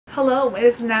Hello,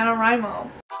 it's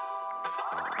NaNoWriMo.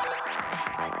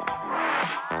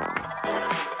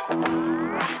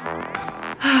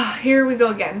 Here we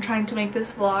go again, trying to make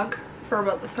this vlog for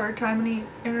about the third year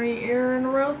in a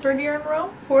row.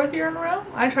 Fourth year in a row.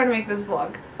 I try to make this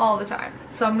vlog all the time.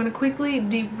 So I'm going to quickly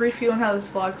debrief you on how this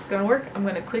vlog is going to work. I'm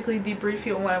going to quickly debrief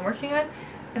you on what I'm working on.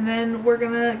 And then we're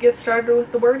going to get started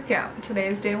with the word count. Today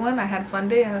is day one. I had a fun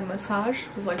day. I had a massage.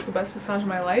 It was like the best massage of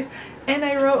my life. And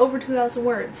I wrote over 2,000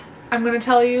 words. I'm going to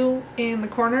tell you in the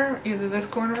corner, either this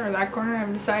corner or that corner, I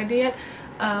haven't decided yet,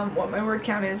 what my word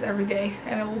count is every day.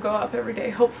 And it will go up every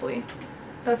day, hopefully.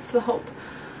 That's the hope.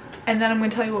 And then I'm going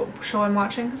to tell you what show I'm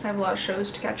watching because I have a lot of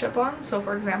shows to catch up on. So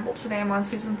for example, today I'm on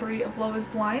season 3 of Love is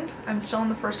Blind. I'm still in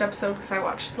the first episode because I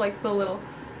watched like the little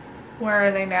Where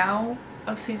Are They Now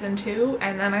of season 2,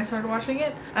 and then I started watching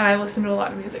it, and I listened to a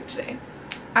lot of music today.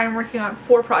 I'm working on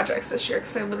 4 projects this year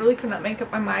because I literally could not make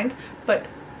up my mind, but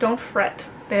don't fret,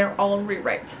 they are all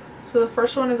rewrites. So the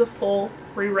first one is a full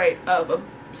rewrite of a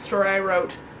story I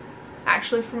wrote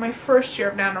actually for my first year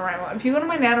of NaNoWriMo. If you go to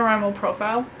my NaNoWriMo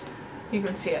profile, you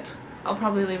can see it. I'll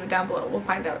probably leave it down below, we'll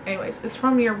find out. Anyways, it's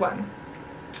from year 1.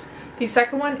 The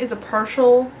second one is a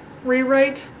partial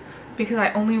rewrite because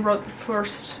I only wrote the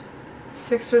first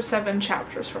 6 or 7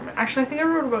 chapters from it. Actually, I think I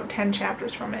wrote about 10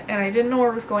 chapters from it, and I didn't know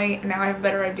where it was going, and now I have a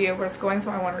better idea of where it's going,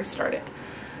 so I want to restart it.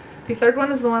 The third one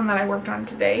is the one that I worked on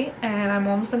today, and I'm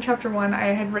almost on chapter 1. I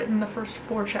had written the first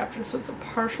 4 chapters, so it's a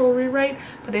partial rewrite,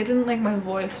 but I didn't like my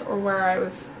voice or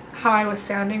how I was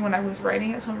sounding when I was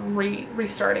writing it, so I'm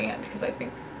restarting it because I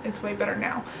think it's way better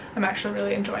now. I'm actually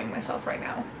really enjoying myself right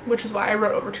now, which is why I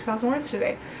wrote over 2,000 words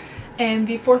today. And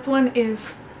the fourth one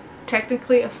is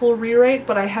technically a full rewrite,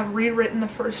 but I have rewritten the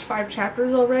first 5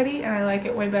 chapters already, and I like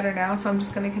it way better now, so I'm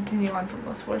just going to continue on from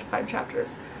those first 5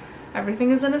 chapters.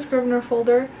 Everything is in a Scrivener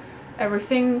folder.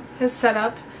 Everything is set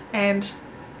up, and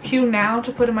cue now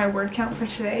to put in my word count for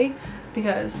today,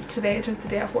 because today I took the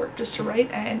day off work just to write,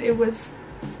 and it was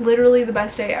literally the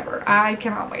best day ever. I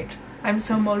cannot wait. I'm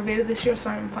so motivated this year, so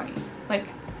I'm funny. Like,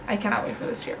 I cannot wait for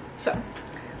this year. So,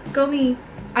 go me.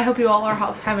 I hope you all are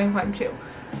having fun too.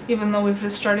 Even though we've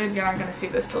just started, you're not going to see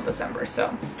this till December,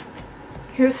 so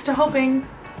here's to hoping.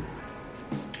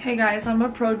 Hey guys, I'm a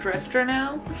pro drifter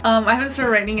now. I haven't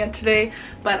started writing it today,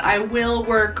 but I will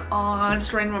work on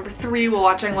story number 3 while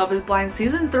watching Love is Blind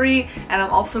season 3, and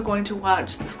I'm also going to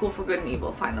watch The School for Good and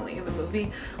Evil, finally, the movie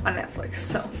on Netflix,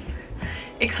 so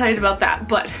excited about that.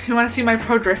 But if you want to see my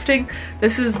pro drifting,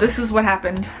 this is what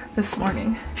happened this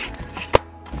morning.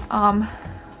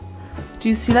 Do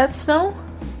you see that snow?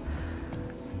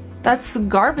 That's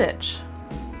garbage.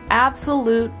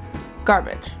 Absolute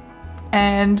garbage.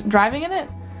 And driving in it,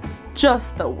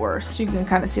 just the worst. You can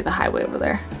kind of see the highway over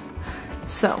there.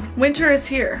 So, winter is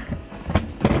here.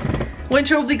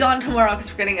 Winter will be gone tomorrow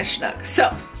because we're getting a schnook.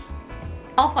 So,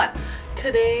 all fun.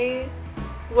 Today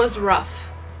was rough,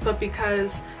 but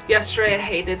because yesterday I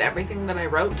hated everything that I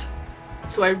wrote,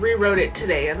 so I rewrote it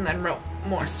today and then wrote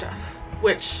more stuff,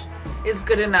 which is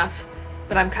good enough,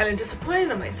 but I'm kind of disappointed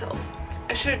in myself.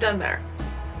 I should have done better.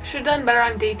 I should have done better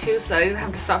on day 2 so that I didn't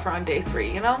have to suffer on day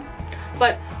 3, you know?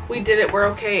 But we did it, we're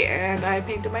okay, and I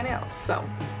painted my nails, so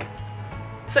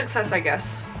success, I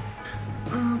guess.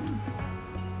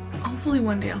 Hopefully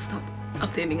one day I'll stop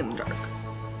updating in the dark.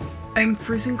 I'm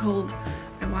freezing cold.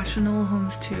 I watched Enola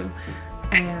Holmes 2,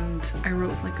 and I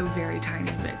wrote like a very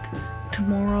tiny bit.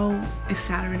 Tomorrow is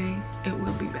Saturday. It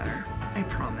will be better. I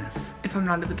promise. If I'm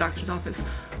not at the doctor's office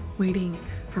waiting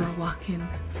for a walk-in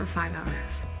for 5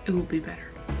 hours, it will be better.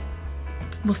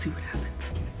 We'll see what happens.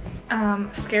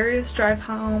 Scariest drive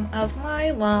home of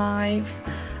my life.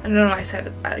 I don't know why I said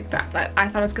it like that, but I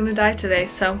thought I was gonna die today,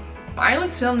 so. I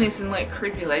always film these in like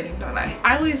creepy lighting, don't I?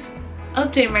 I always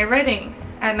update my writing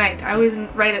at night. I always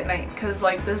write at night because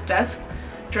like this desk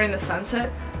during the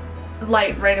sunset,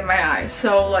 light right in my eyes,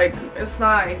 so like it's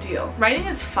not ideal. Writing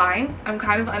is fine. I'm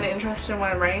kind of uninterested in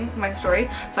what I'm writing, my story,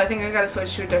 so I think I gotta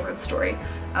switch to a different story.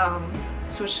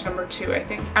 Switch to number 2, I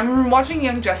think. I'm watching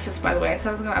Young Justice, by the way. I said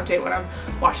I was gonna update what I'm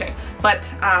watching, but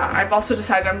I've also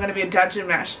decided I'm gonna be a dungeon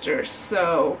master,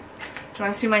 so do you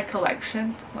want to see my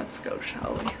collection? Let's go,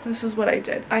 shall we? This is what I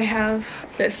did. I have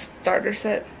this starter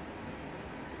set,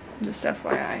 just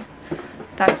FYI.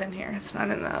 That's in here. It's not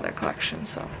in the other collection,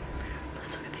 so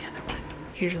let's look at the other one.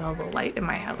 Here's all the light in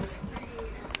my house.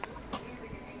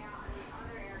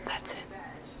 That's it.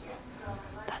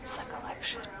 That's the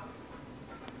collection.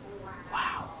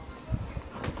 Wow.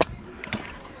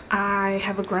 I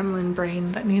have a gremlin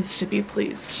brain that needs to be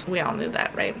pleased. We all knew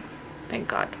that, right? Thank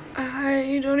God.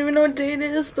 I don't even know what day it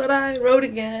is, but I wrote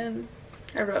again.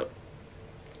 I wrote.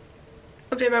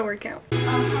 Update my word count.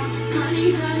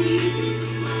 Honey, honey.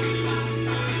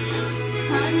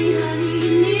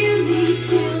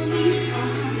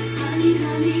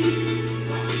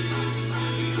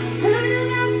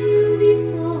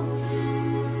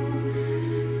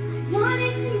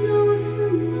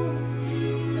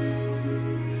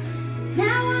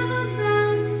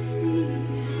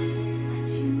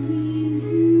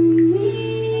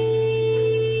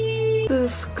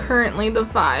 currently the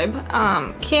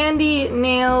vibe. Candy,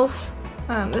 nails,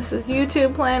 this is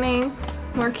YouTube planning,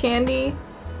 more candy,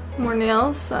 more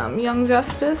nails, Young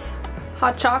Justice,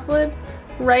 hot chocolate,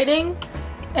 writing,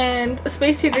 and a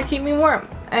space heater to keep me warm.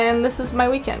 And this is my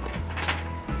weekend.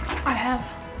 I have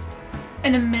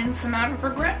an immense amount of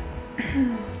regret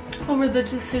over the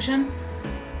decision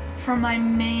for my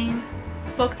main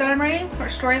book that I'm writing, or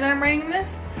story that I'm writing in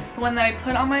this, the one that I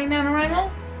put on my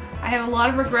NaNoWriMo. I have a lot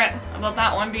of regret about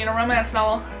that one being a romance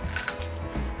novel.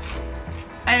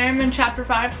 I am in chapter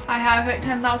 5. I have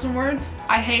 10,000 words.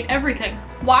 I hate everything.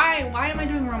 Why am I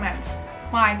doing romance?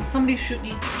 Why? Somebody shoot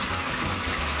me.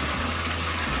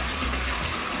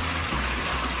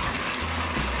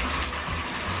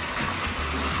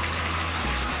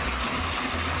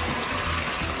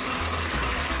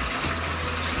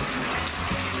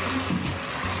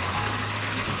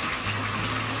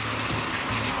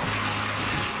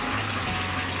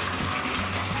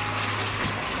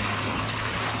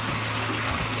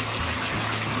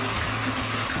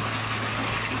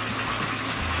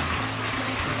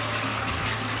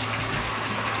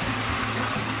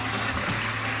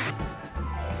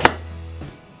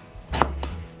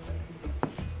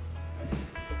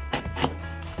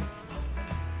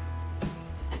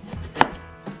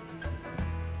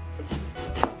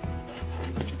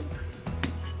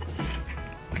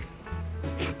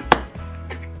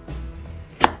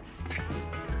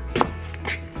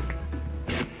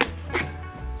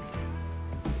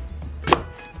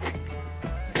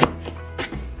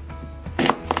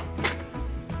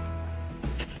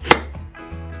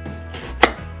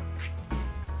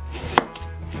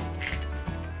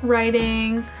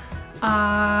 Writing.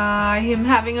 I am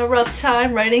having a rough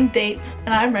time writing dates,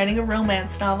 and I'm writing a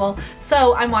romance novel.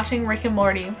 So I'm watching Rick and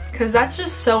Morty because that's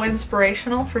just so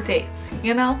inspirational for dates,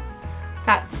 you know?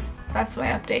 That's my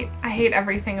update. I hate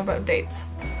everything about dates.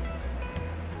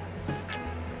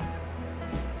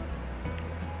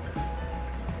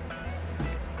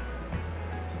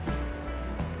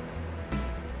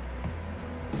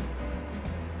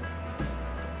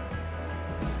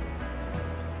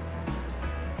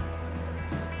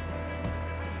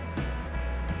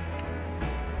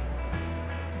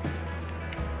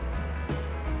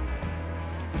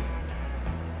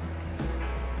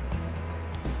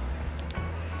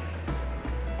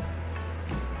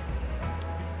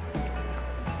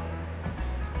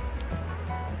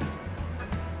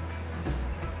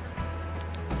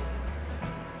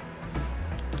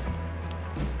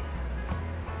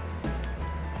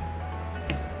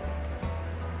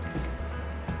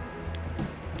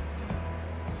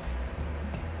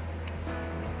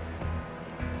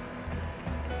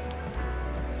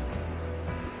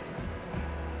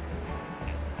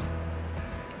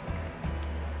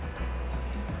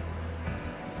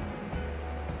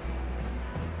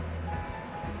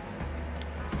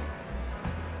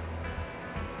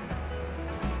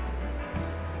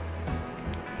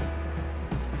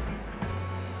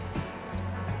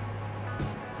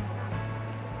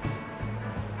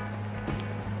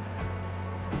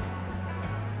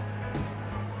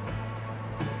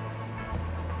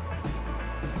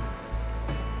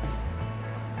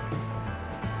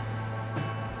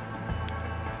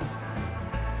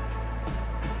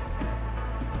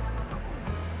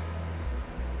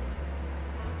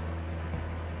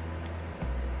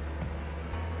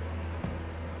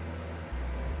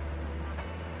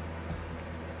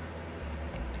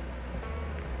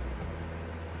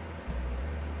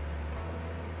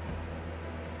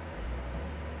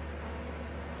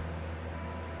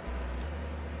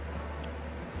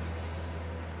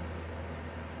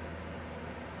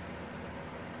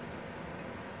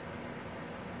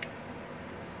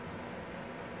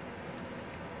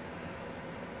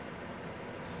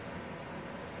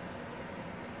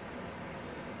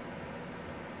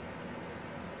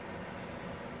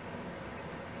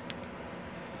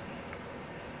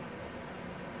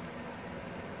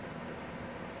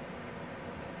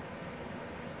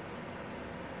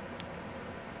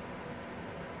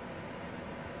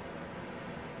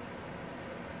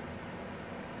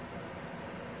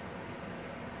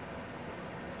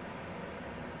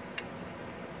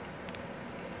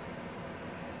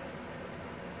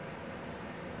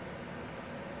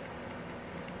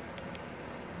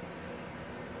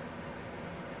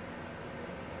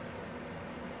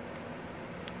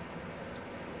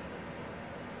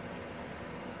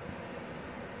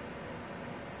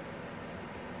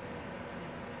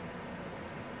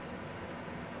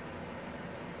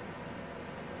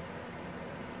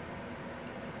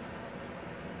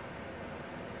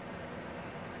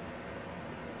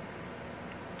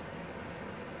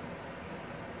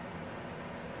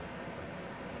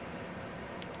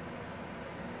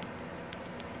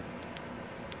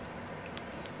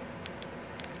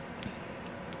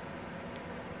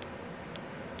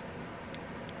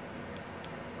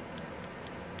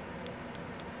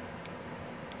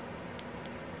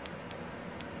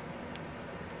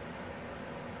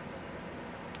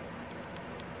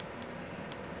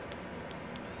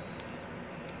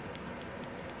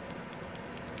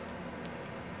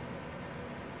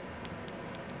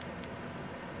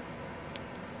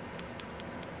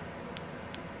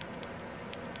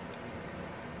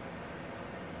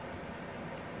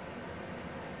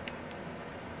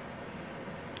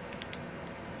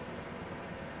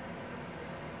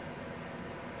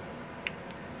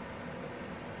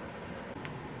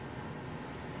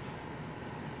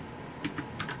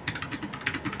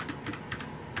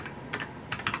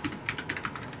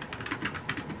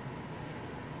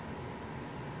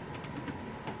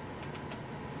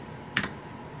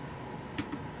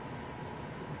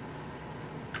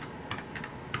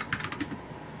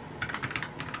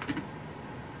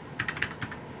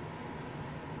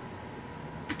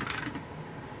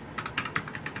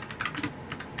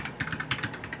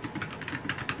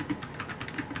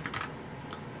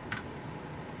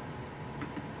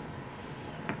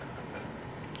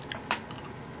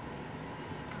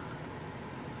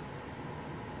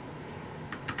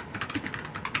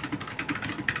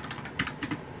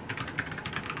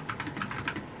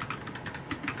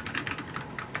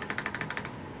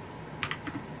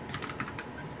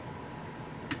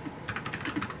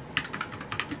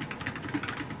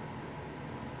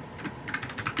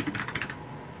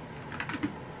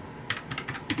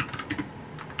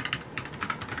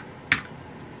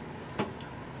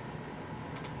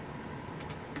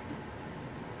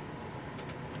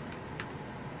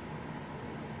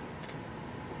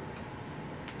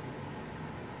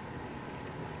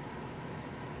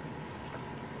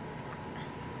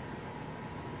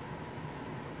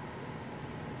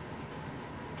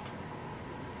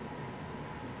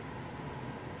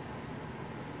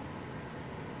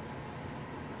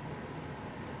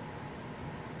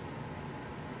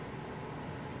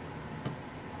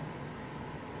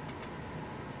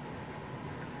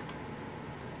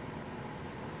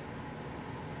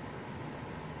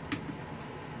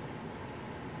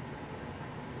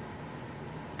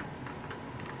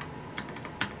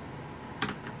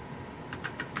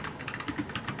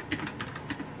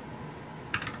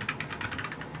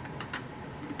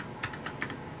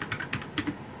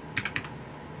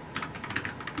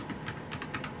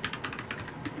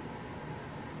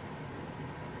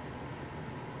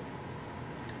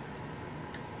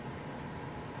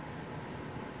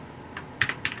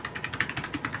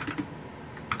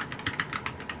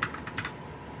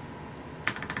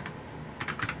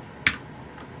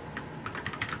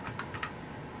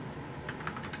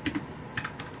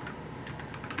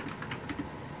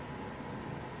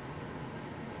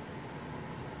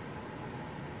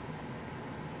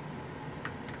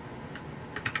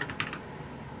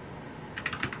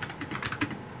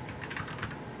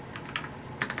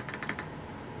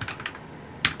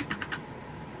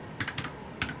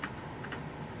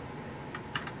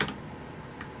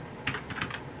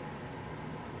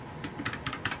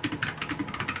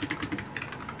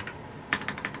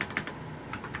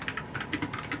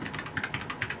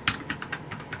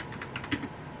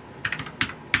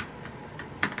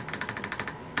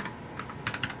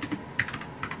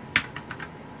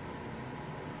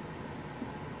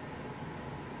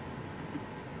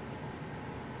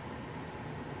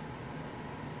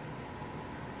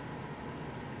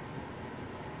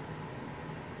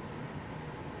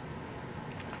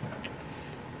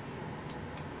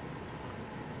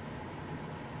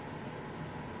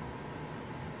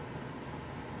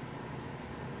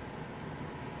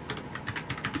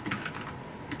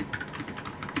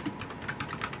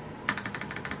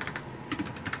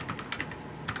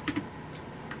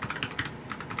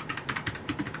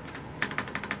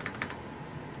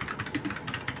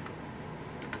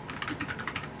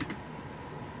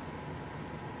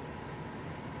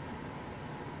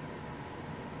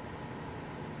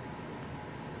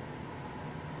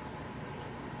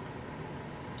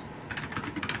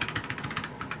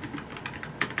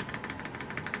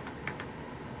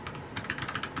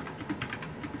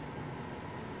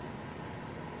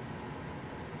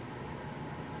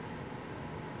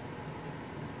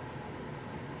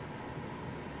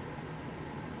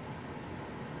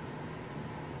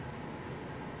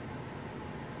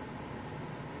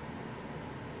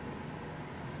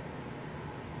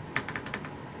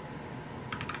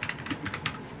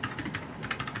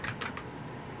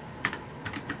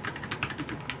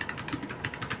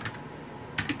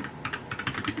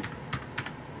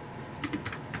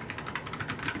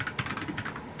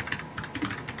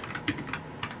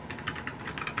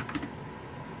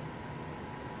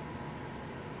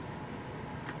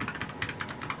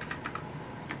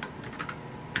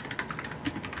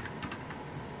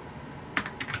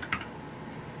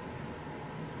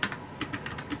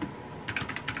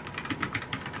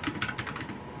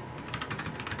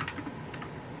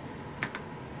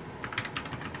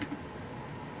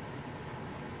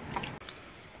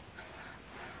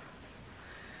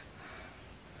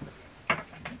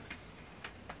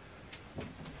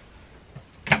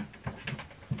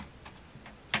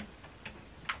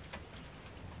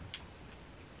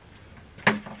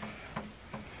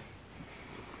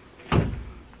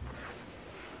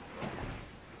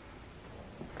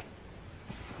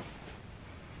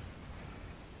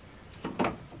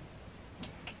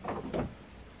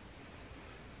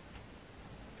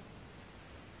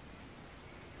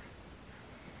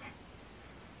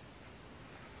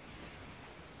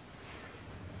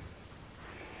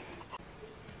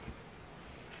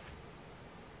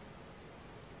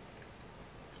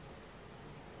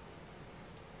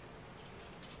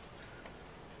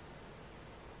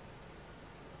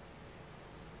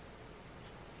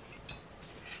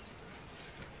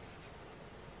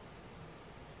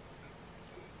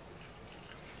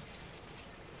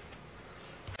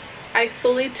 I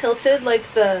fully tilted like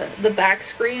the back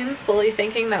screen, fully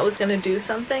thinking that was gonna do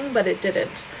something, but it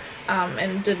didn't.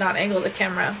 And did not angle the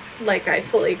camera like I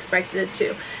fully expected it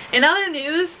to. In other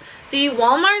news, the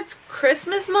Walmart's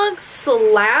Christmas mugs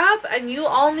slap, and you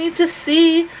all need to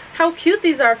see how cute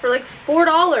these are for like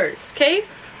 $4, okay?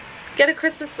 Get a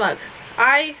Christmas mug.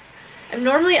 I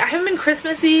haven't been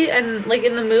Christmassy and like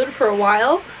in the mood for a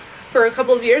while, for a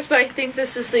couple of years, but I think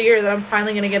this is the year that I'm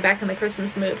finally gonna get back in the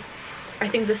Christmas mood. I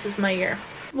think this is my year.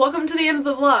 Welcome to the end of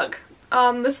the vlog.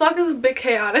 This vlog is a bit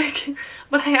chaotic,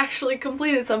 but I actually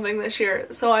completed something this year,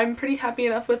 so I'm pretty happy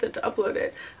enough with it to upload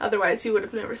it. Otherwise, you would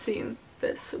have never seen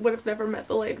this, would have never met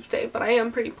the light of day, but I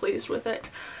am pretty pleased with it.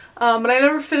 But I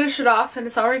never finished it off, and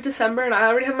it's already December, and I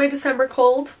already have my December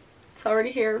cold. It's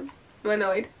already here. I'm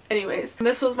annoyed. Anyways,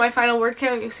 this was my final word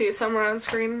count. You see it somewhere on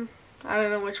screen. I don't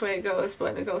know which way it goes,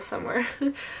 but it goes somewhere.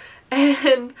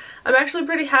 And I'm actually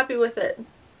pretty happy with it.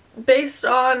 Based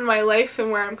on my life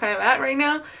and where I'm kind of at right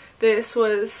now, this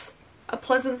was a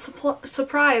pleasant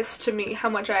surprise to me how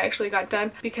much I actually got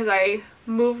done, because I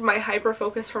moved my hyper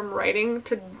focus from writing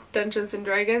to Dungeons and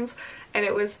Dragons, and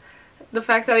it was the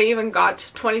fact that I even got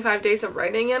 25 days of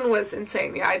writing in was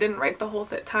insane. Yeah, I didn't write the whole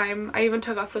time. I even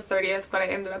took off the 30th, but I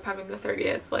ended up having the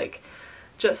 30th like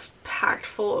just packed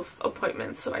full of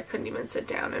appointments, so I couldn't even sit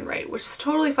down and write, which is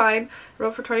totally fine. I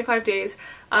wrote for 25 days.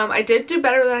 I did do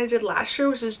better than I did last year,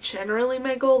 which is generally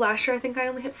my goal. Last year I think I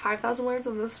only hit 5,000 words,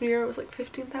 and this year it was like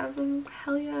 15,000.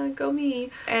 Hell yeah, go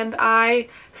me. And I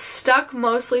stuck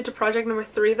mostly to project number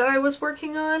 3 that I was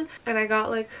working on, and I got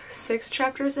like 6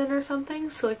 chapters in or something,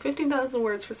 so like 15,000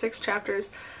 words for 6 chapters.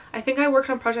 I think I worked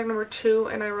on project number 2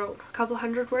 and I wrote a couple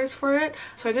hundred words for it,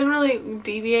 so I didn't really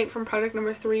deviate from project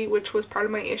number 3, which was part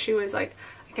of my issue. Is like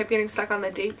I kept getting stuck on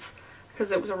the dates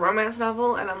because it was a romance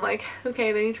novel, and I'm like,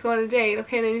 okay, they need to go on a date,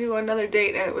 okay, they need to go on another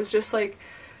date, and it was just like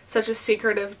such a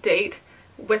secretive date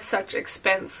with such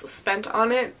expense spent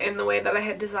on it in the way that I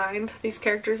had designed these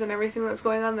characters and everything that was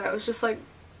going on, that I was just like,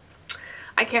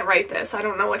 I can't write this, I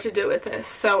don't know what to do with this.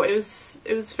 So it was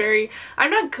very,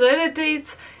 I'm not good at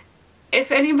dates. If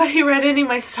anybody read any of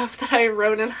my stuff that I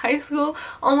wrote in high school,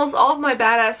 almost all of my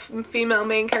badass female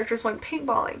main characters went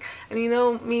paintballing. And you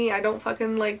know me, I don't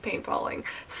fucking like paintballing.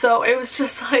 So it was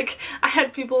just like, I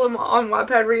had people on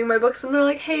Wattpad reading my books, and they're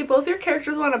like, hey, both your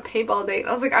characters want a paintball date. And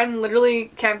I was like, I literally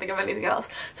can't think of anything else.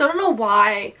 So I don't know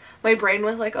why my brain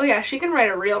was like, oh yeah, she can write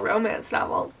a real romance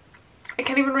novel. I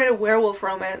can't even write a werewolf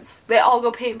romance. They all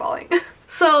go paintballing.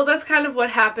 So that's kind of what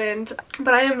happened,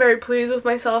 but I am very pleased with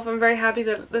myself. I'm very happy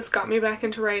that this got me back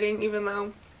into writing, even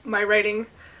though my writing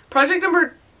project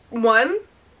number 1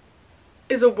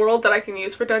 is a world that I can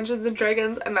use for Dungeons and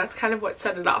Dragons, and that's kind of what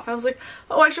set it off. I was like,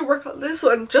 oh, I should work on this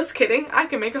one. Just kidding, I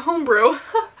can make a homebrew.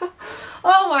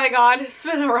 Oh my god, it's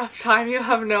been a rough time, you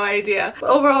have no idea. But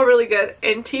overall, really good.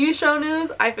 In TV show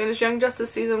news, I finished Young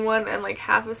Justice season 1 and like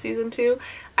half of season 2.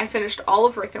 I finished all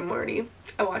of Rick and Morty.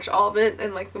 I watched all of it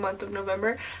in like the month of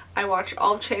November. I watched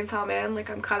all of Chainsaw Man, like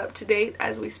I'm caught up to date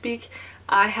as we speak.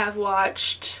 I'm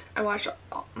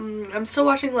still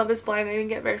watching Love is Blind. I didn't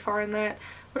get very far in that.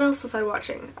 What else was I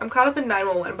watching? I'm caught up in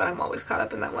 911, but I'm always caught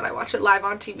up in that one. I watch it live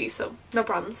on TV, so no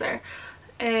problems there.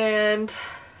 And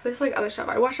there's like other stuff.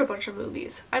 I watched a bunch of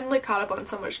movies. I'm like caught up on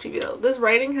so much TV though. This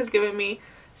writing has given me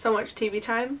so much TV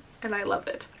time, and I love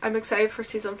it. I'm excited for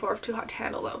season 4 of Too Hot to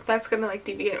Handle though. That's gonna like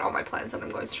deviate all my plans, and I'm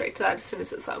going straight to that as soon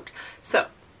as it's out. So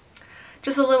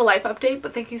just a little life update,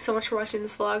 but thank you so much for watching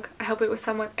this vlog. I hope it was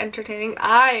somewhat entertaining.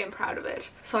 I am proud of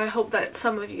it. So I hope that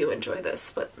some of you enjoy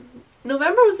this, but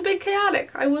November was a bit chaotic,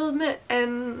 I will admit,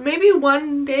 and maybe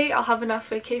one day I'll have enough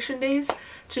vacation days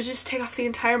to just take off the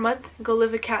entire month and go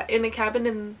live in a cabin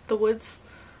in the woods,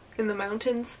 in the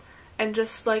mountains, and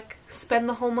just like spend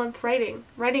the whole month writing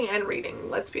and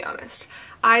reading, let's be honest.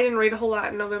 I didn't read a whole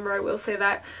lot in November, I will say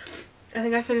that. I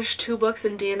think I finished 2 books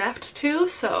and DNF'd 2,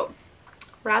 so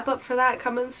wrap up for that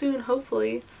coming soon,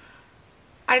 hopefully.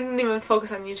 I didn't even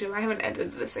focus on YouTube. I haven't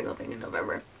edited a single thing in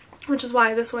November, which is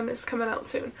why this one is coming out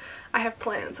soon. I have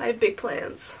plans. I have big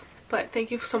plans. But thank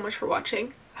you so much for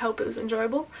watching. I hope it was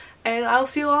enjoyable, and I'll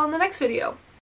see you all in the next video.